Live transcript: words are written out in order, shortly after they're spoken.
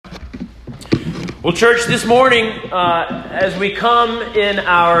Well, church, this morning, as we come in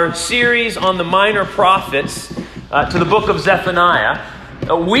our series on the minor prophets to the book of Zephaniah,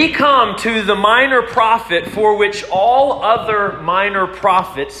 we come to the minor prophet for which all other minor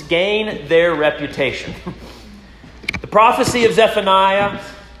prophets gain their reputation. The prophecy of Zephaniah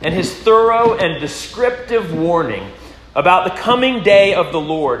and his thorough and descriptive warning about the coming day of the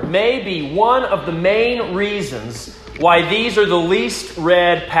Lord may be one of the main reasons why these are the least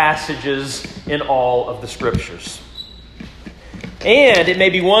read passages in all of the Scriptures. And it may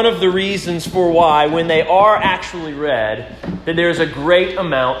be one of the reasons for why, when they are actually read, that there is a great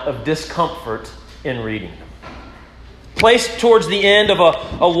amount of discomfort in reading them. Placed towards the end of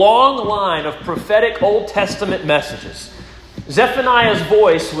a long line of prophetic Old Testament messages, Zephaniah's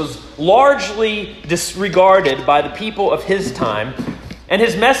voice was largely disregarded by the people of his time, and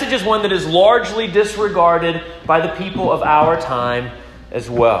his message is one that is largely disregarded by the people of our time as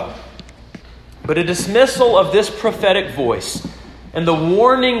well. But a dismissal of this prophetic voice and the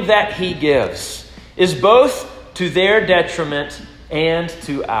warning that he gives is both to their detriment and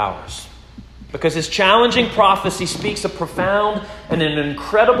to ours. Because his challenging prophecy speaks a profound and an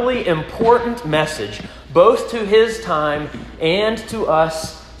incredibly important message, both to his time and to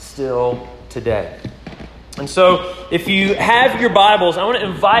us still today. And so, if you have your Bibles, I want to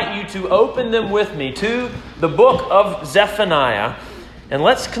invite you to open them with me to the book of Zephaniah, and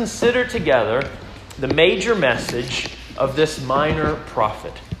let's consider together the major message of this minor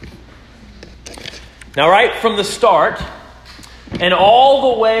prophet. Now, right from the start, and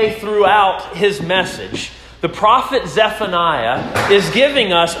all the way throughout his message, the prophet Zephaniah is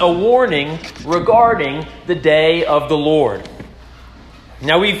giving us a warning regarding the day of the Lord.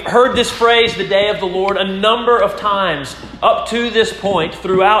 Now, we've heard this phrase, the day of the Lord, a number of times up to this point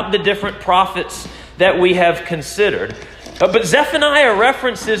throughout the different prophets that we have considered. But Zephaniah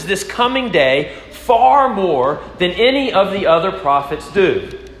references this coming day far more than any of the other prophets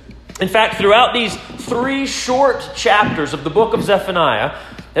do. In fact, throughout these 3 short chapters of the book of Zephaniah,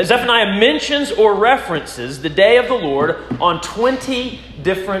 Zephaniah mentions or references the day of the Lord on 20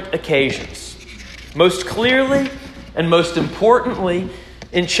 different occasions. Most clearly and most importantly,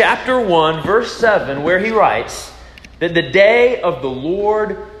 in chapter 1, verse 7, where he writes that the day of the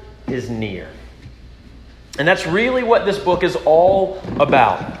Lord is near. And that's really what this book is all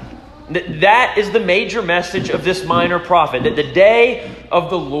about. That is the major message of this minor prophet, that the day of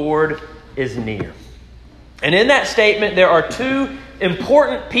the Lord is near. And in that statement, there are 2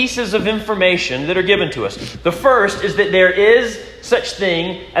 important pieces of information that are given to us. The first is that there is such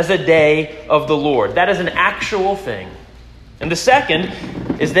thing as a day of the Lord. That is an actual thing. And the second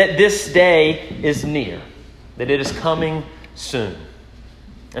is that this day is near, that it is coming soon.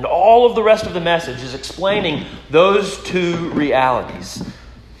 And all of the rest of the message is explaining those 2 realities.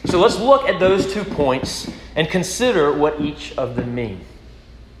 So let's look at those 2 points and consider what each of them mean.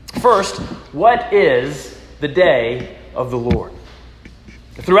 First, what is the day of the Lord?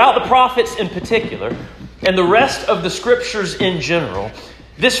 Throughout the prophets in particular, and the rest of the Scriptures in general,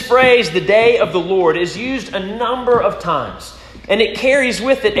 this phrase, the day of the Lord, is used a number of times, and it carries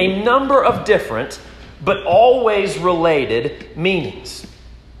with it a number of different, but always related meanings.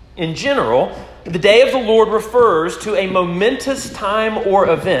 In general, the day of the Lord refers to a momentous time or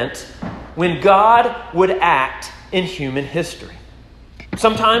event when God would act in human history.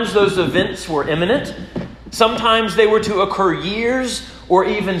 Sometimes those events were imminent. Sometimes they were to occur years or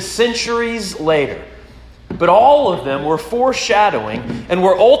even centuries later. But all of them were foreshadowing and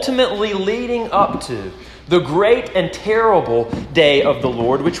were ultimately leading up to the great and terrible day of the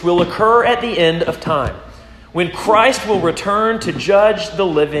Lord, which will occur at the end of time, when Christ will return to judge the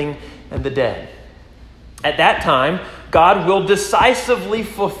living and the dead. At that time, God will decisively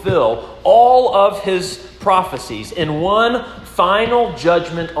fulfill all of his prophecies in one final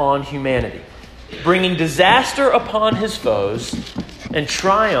judgment on humanity, bringing disaster upon his foes and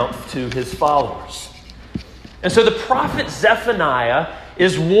triumph to his followers. And so the prophet Zephaniah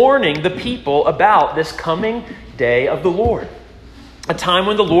is warning the people about this coming day of the Lord, a time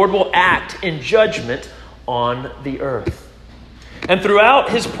when the Lord will act in judgment on the earth. And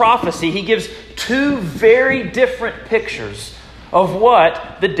throughout his prophecy, he gives 2 very different pictures of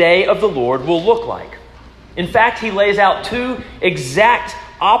what the day of the Lord will look like. In fact, he lays out 2 exact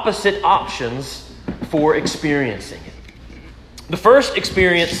opposite options for experiencing it. The first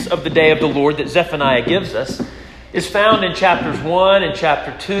experience of the day of the Lord that Zephaniah gives us is found in chapters 1 and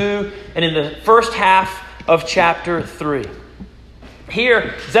chapter 2 and in the first half of chapter 3.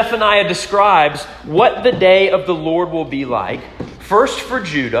 Here, Zephaniah describes what the day of the Lord will be like, first for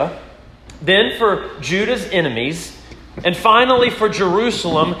Judah, then for Judah's enemies, And finally, for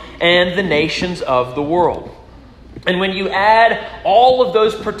Jerusalem and the nations of the world. And when you add all of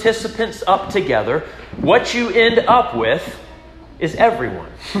those participants up together, what you end up with is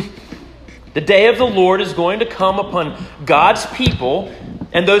everyone. The day of the Lord is going to come upon God's people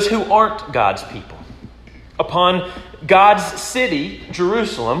and those who aren't God's people, upon God's city,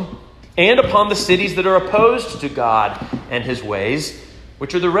 Jerusalem, and upon the cities that are opposed to God and his ways,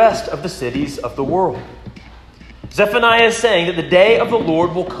 which are the rest of the cities of the world. Zephaniah is saying that the day of the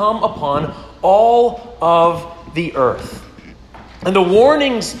Lord will come upon all of the earth. And the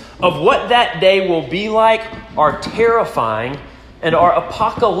warnings of what that day will be like are terrifying and are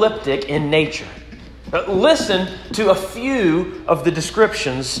apocalyptic in nature. Listen to a few of the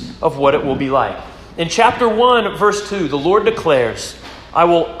descriptions of what it will be like. In chapter 1, verse 2, the Lord declares, "I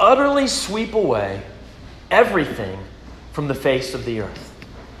will utterly sweep away everything from the face of the earth."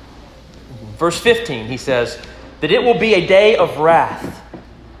 Verse 15, he says that it will be a day of wrath,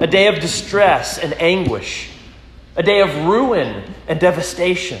 a day of distress and anguish, a day of ruin and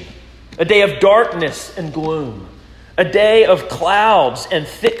devastation, a day of darkness and gloom, a day of clouds and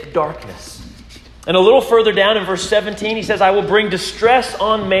thick darkness. And a little further down in verse 17, he says, "I will bring distress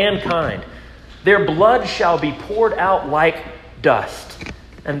on mankind. Their blood shall be poured out like dust,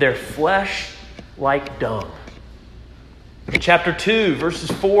 and their flesh like dung." In chapter 2, verses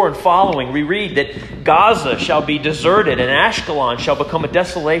 4 and following, we read that Gaza shall be deserted and Ashkelon shall become a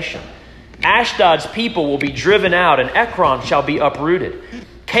desolation. Ashdod's people will be driven out and Ekron shall be uprooted.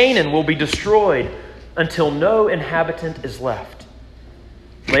 Canaan will be destroyed until no inhabitant is left.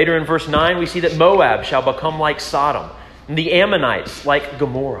 Later in verse 9, we see that Moab shall become like Sodom and the Ammonites like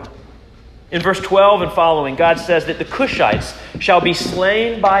Gomorrah. In verse 12 and following, God says that the Cushites shall be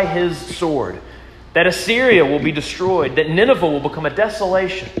slain by his sword, that Assyria will be destroyed, that Nineveh will become a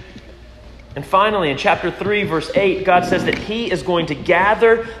desolation. And finally, in chapter 3, verse 8, God says that he is going to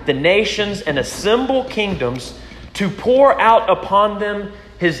gather the nations and assemble kingdoms to pour out upon them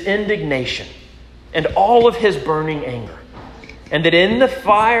his indignation and all of his burning anger. And that in the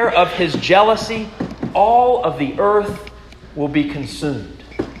fire of his jealousy, all of the earth will be consumed.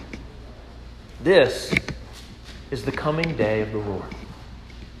 This is the coming day of the Lord.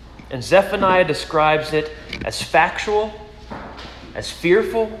 And Zephaniah describes it as factual, as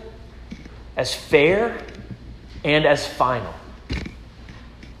fearful, as fair, and as final.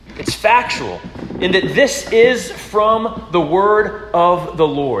 It's factual in that this is from the word of the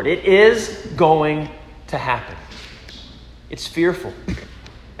Lord. It is going to happen. It's fearful,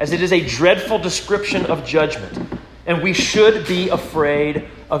 as it is a dreadful description of judgment, and we should be afraid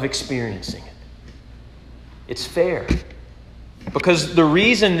of experiencing it. It's fair, because the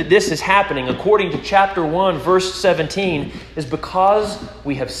reason that this is happening, according to chapter 1, verse 17, is because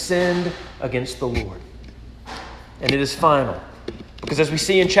we have sinned against the Lord. And it is final, because as we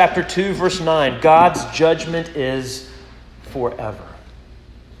see in chapter 2, verse 9, God's judgment is forever.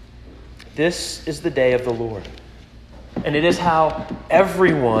 This is the day of the Lord. And it is how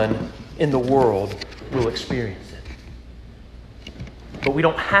everyone in the world will experience it. But we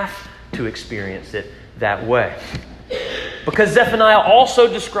don't have to experience it that way. Because Zephaniah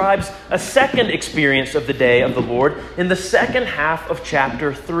also describes a second experience of the day of the Lord in the second half of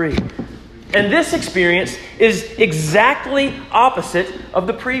chapter 3. And this experience is exactly opposite of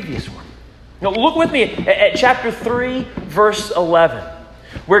the previous one. Now look with me at chapter 3, verse 11,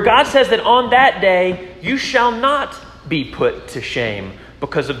 where God says that on that day you shall not be put to shame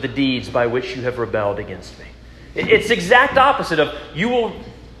because of the deeds by which you have rebelled against me. It's exact opposite of you will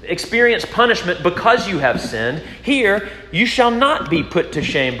experience punishment because you have sinned. Here, you shall not be put to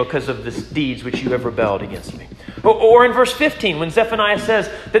shame because of the deeds which you have rebelled against me. Or in verse 15, when Zephaniah says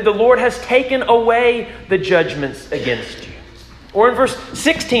that the Lord has taken away the judgments against you. Or in verse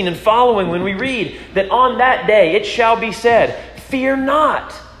 16 and following, when we read that on that day it shall be said, "Fear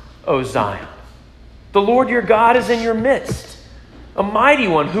not, O Zion. The Lord your God is in your midst, a mighty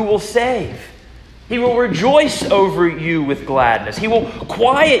one who will save. He will rejoice over you with gladness. He will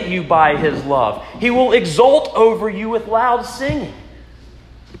quiet you by his love. He will exult over you with loud singing."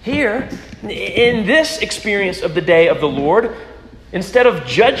 Here, in this experience of the day of the Lord, instead of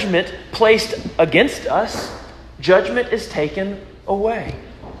judgment placed against us, judgment is taken away.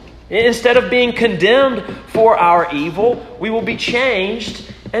 Instead of being condemned for our evil, we will be changed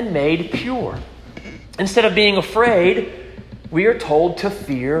and made pure. Instead of being afraid, we are told to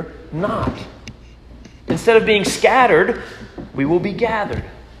fear not. Instead of being scattered, we will be gathered.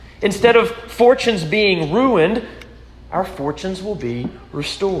 Instead of fortunes being ruined, our fortunes will be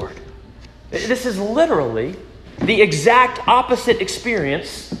restored. This is literally the exact opposite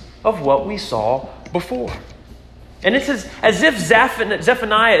experience of what we saw before. And it's as if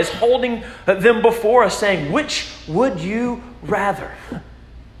Zephaniah is holding them before us saying, which would you rather?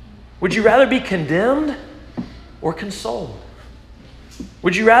 Would you rather be condemned or consoled?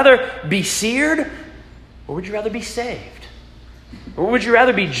 Would you rather be seared or would you rather be saved? Or would you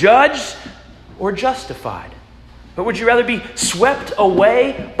rather be judged or justified? But would you rather be swept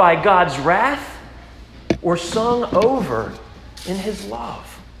away by God's wrath or sung over in His love?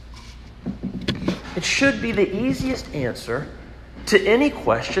 It should be the easiest answer to any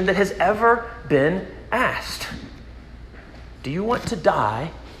question that has ever been asked. Do you want to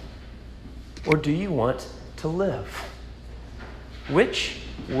die or do you want to live? Which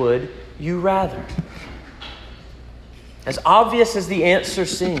would you rather? As obvious as the answer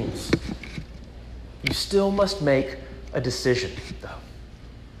seems, you still must make a decision, though.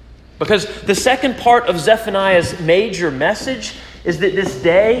 Because the second part of Zephaniah's major message is that this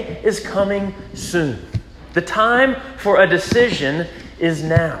day is coming soon. The time for a decision is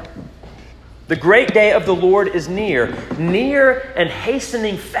now. The great day of the Lord is near and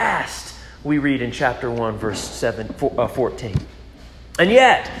hastening fast, we read in chapter 1, verse 14. And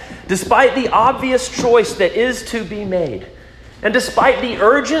yet, despite the obvious choice that is to be made, and despite the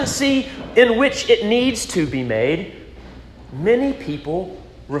urgency in which it needs to be made, many people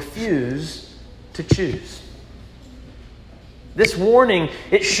refuse to choose. This warning,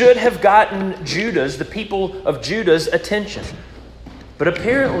 it should have gotten the people of Judah's attention. But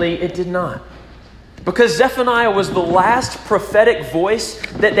apparently it did not. Because Zephaniah was the last prophetic voice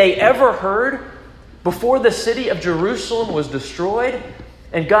that they ever heard before the city of Jerusalem was destroyed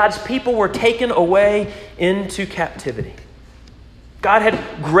and God's people were taken away into captivity. God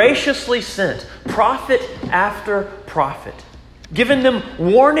had graciously sent prophet after prophet, given them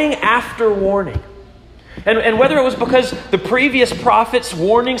warning after warning. And whether it was because the previous prophets'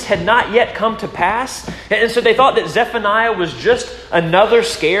 warnings had not yet come to pass, and so they thought that Zephaniah was just another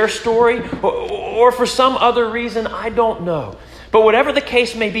scare story, or for some other reason, I don't know. But whatever the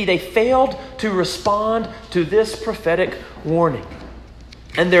case may be, they failed to respond to this prophetic warning.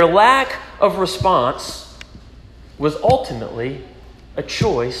 And their lack of response was ultimately a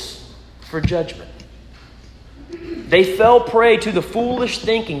choice for judgment. They fell prey to the foolish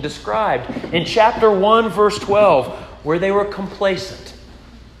thinking described in chapter 1, verse 12, where they were complacent,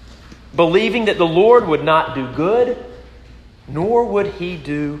 believing that the Lord would not do good, nor would He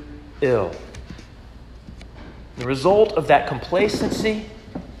do ill. The result of that complacency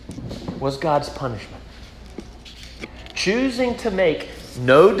was God's punishment. Choosing to make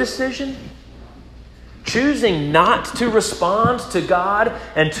no decision, choosing not to respond to God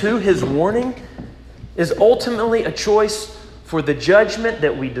and to His warning, is ultimately a choice for the judgment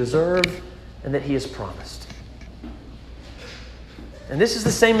that we deserve and that He has promised. And this is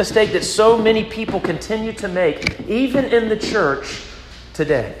the same mistake that so many people continue to make, even in the church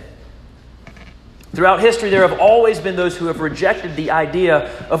today. Throughout history, there have always been those who have rejected the idea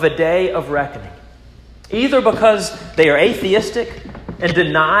of a day of reckoning, either because they are atheistic and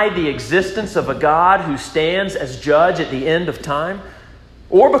deny the existence of a God who stands as judge at the end of time,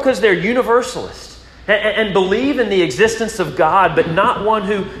 or because they're universalists and believe in the existence of God, but not one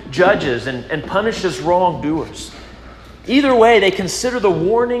who judges and punishes wrongdoers. Either way, they consider the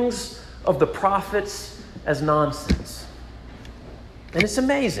warnings of the prophets as nonsense. And it's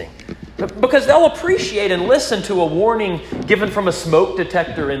amazing, because they'll appreciate and listen to a warning given from a smoke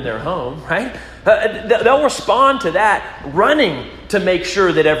detector in their home, right? They'll respond to that running to make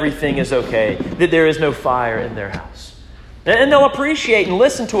sure that everything is okay, that there is no fire in their house. And they'll appreciate and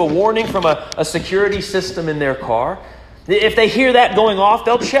listen to a warning from a security system in their car. If they hear that going off,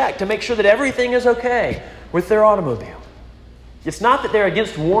 they'll check to make sure that everything is okay with their automobile. It's not that they're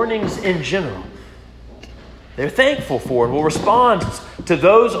against warnings in general. They're thankful for and will respond to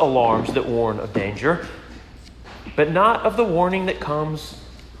those alarms that warn of danger, but not of the warning that comes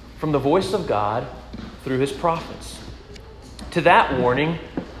from the voice of God through His prophets. To that warning,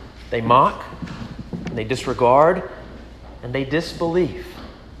 they mock, and they disregard, and they disbelieve.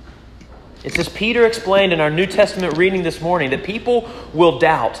 It's as Peter explained in our New Testament reading this morning, that people will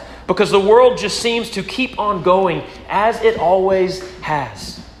doubt because the world just seems to keep on going as it always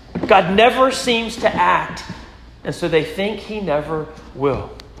has. God never seems to act, and so they think He never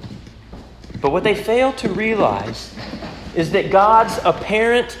will. But what they fail to realize is that God's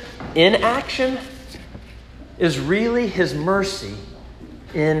apparent inaction is really His mercy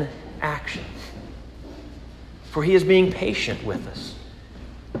in action. For He is being patient with us,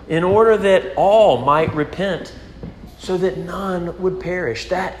 in order that all might repent, so that none would perish.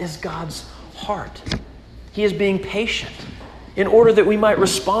 That is God's heart. He is being patient, in order that we might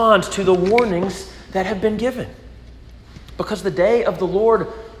respond to the warnings that have been given. because the day of the Lord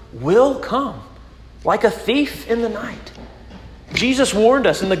will come like a thief in the night. Jesus warned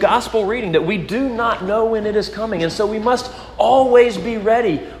us in the gospel reading that we do not know when it is coming, and so we must always be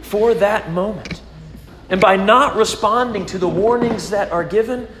ready for that moment. And by not responding to the warnings that are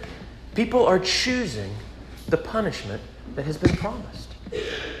given, people are choosing the punishment that has been promised.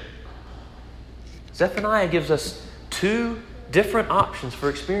 Zephaniah gives us two different options for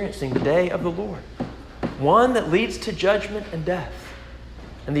experiencing the day of the Lord. One that leads to judgment and death,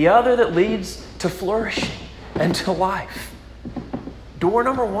 and the other that leads to flourishing and to life. Door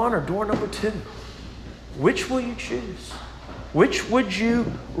number one or door number two? Which will you choose? Which would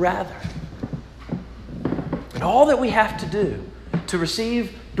you rather? And all that we have to do to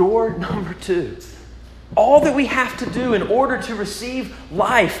receive door number two, all that we have to do in order to receive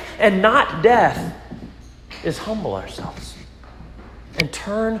life and not death, is humble ourselves and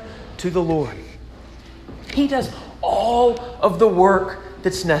turn to the Lord. He does all of the work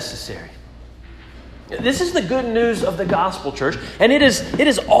that's necessary. This is the good news of the gospel, church, and it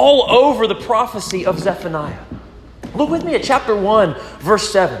is all over the prophecy of Zephaniah. Look with me at chapter 1,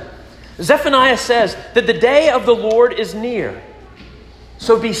 verse 7. Zephaniah says that the day of the Lord is near,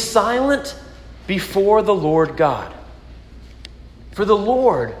 so be silent before the Lord God. For the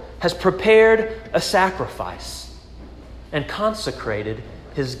Lord has prepared a sacrifice and consecrated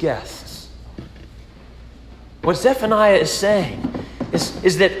his guests. What Zephaniah is saying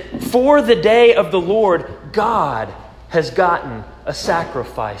is that for the day of the Lord, God has gotten a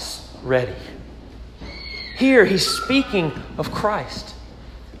sacrifice ready. Here he's speaking of Christ,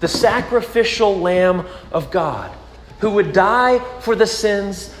 the sacrificial Lamb of God, who would die for the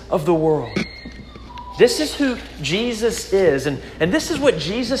sins of the world. This is who Jesus is, and this is what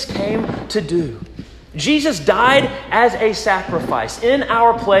Jesus came to do. Jesus died as a sacrifice in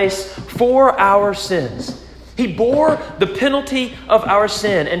our place for our sins. He bore the penalty of our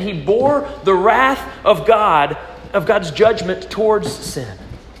sin, and he bore the wrath of God's judgment towards sin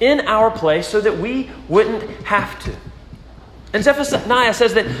in our place so that we wouldn't have to. And Zephaniah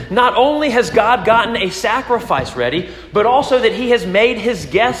says that not only has God gotten a sacrifice ready, but also that he has made his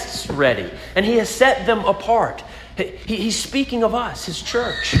guests ready, and he has set them apart. He's speaking of us, his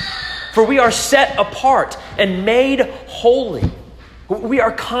church. For we are set apart and made holy. We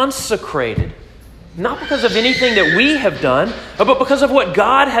are consecrated, not because of anything that we have done, but because of what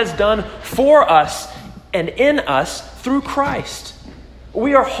God has done for us and in us through Christ.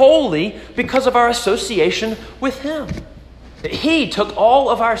 We are holy because of our association with him. He took all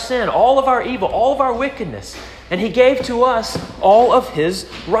of our sin, all of our evil, all of our wickedness, and he gave to us all of his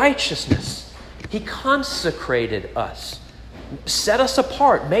righteousness. He consecrated us, set us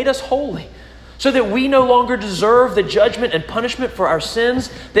apart, made us holy, so that we no longer deserve the judgment and punishment for our sins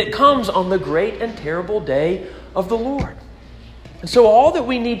that comes on the great and terrible day of the Lord. And so all that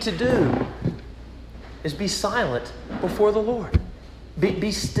we need to do is be silent before the Lord.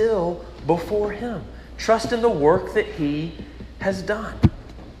 Be still before him. Trust in the work that he has done.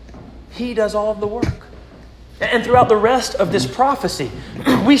 He does all of the work. And throughout the rest of this prophecy,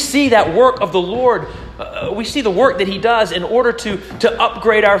 we see that work of the Lord. We see the work that he does in order to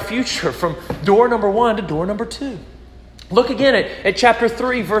upgrade our future from door number 1 to door number 2. Look again at chapter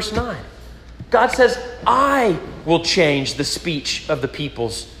 3, verse 9. God says, I will change the speech of the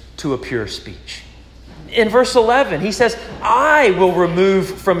peoples to a pure speech. In verse 11, he says, I will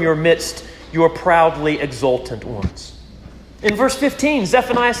remove from your midst your proudly exultant ones. In verse 15,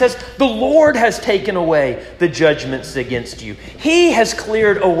 Zephaniah says, the Lord has taken away the judgments against you. He has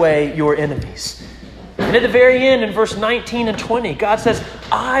cleared away your enemies. And at the very end, in verse 19 and 20, God says,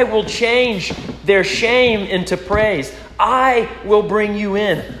 I will change their shame into praise. I will bring you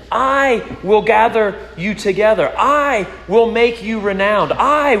in. I will gather you together. I will make you renowned.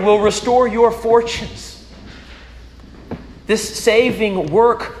 I will restore your fortunes. This saving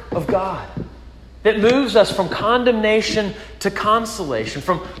work of God that moves us from condemnation to consolation,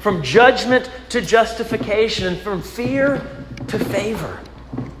 from judgment to justification, and from fear to favor.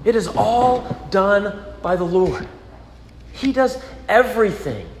 It is all done by the Lord. He does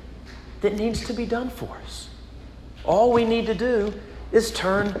everything that needs to be done for us. All we need to do is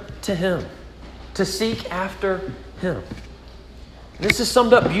turn to him, to seek after him. This is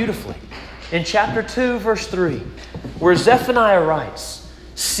summed up beautifully in chapter 2, verse 3, where Zephaniah writes,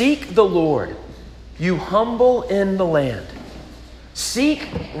 seek the Lord, you humble in the land. Seek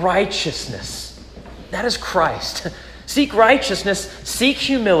righteousness. That is Christ. Seek righteousness, seek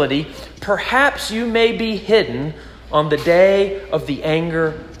humility. Perhaps you may be hidden on the day of the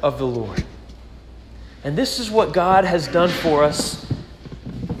anger of the Lord. And this is what God has done for us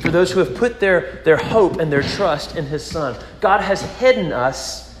for for those who have put their hope and their trust in his Son. God has hidden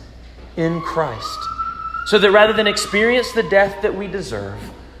us in Christ, so that rather than experience the death that we deserve,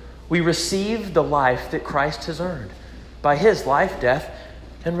 we receive the life that Christ has earned by his life, death,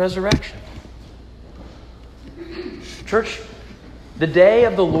 and resurrection. Church, the day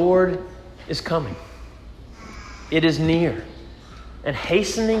of the Lord is coming. It is near and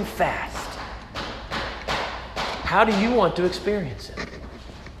hastening fast. How do you want to experience it?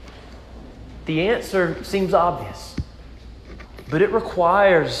 The answer seems obvious, but it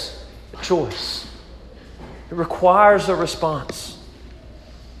requires a choice. It requires a response.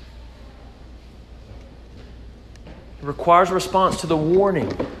 It requires a response to the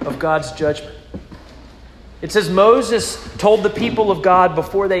warning of God's judgment. It says Moses told the people of God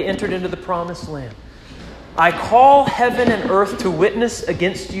before they entered into the promised land, I call heaven and earth to witness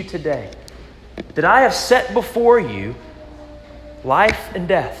against you today that I have set before you life and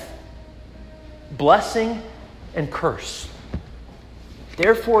death, blessing and curse.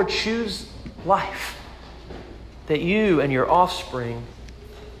 Therefore choose life, that you and your offspring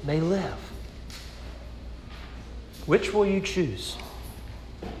may live. Which will you choose?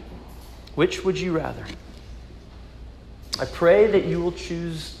 Which would you rather? I pray that you will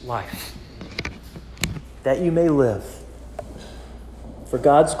choose life, that you may live for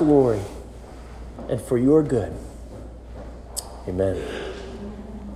God's glory and for your good. Amen.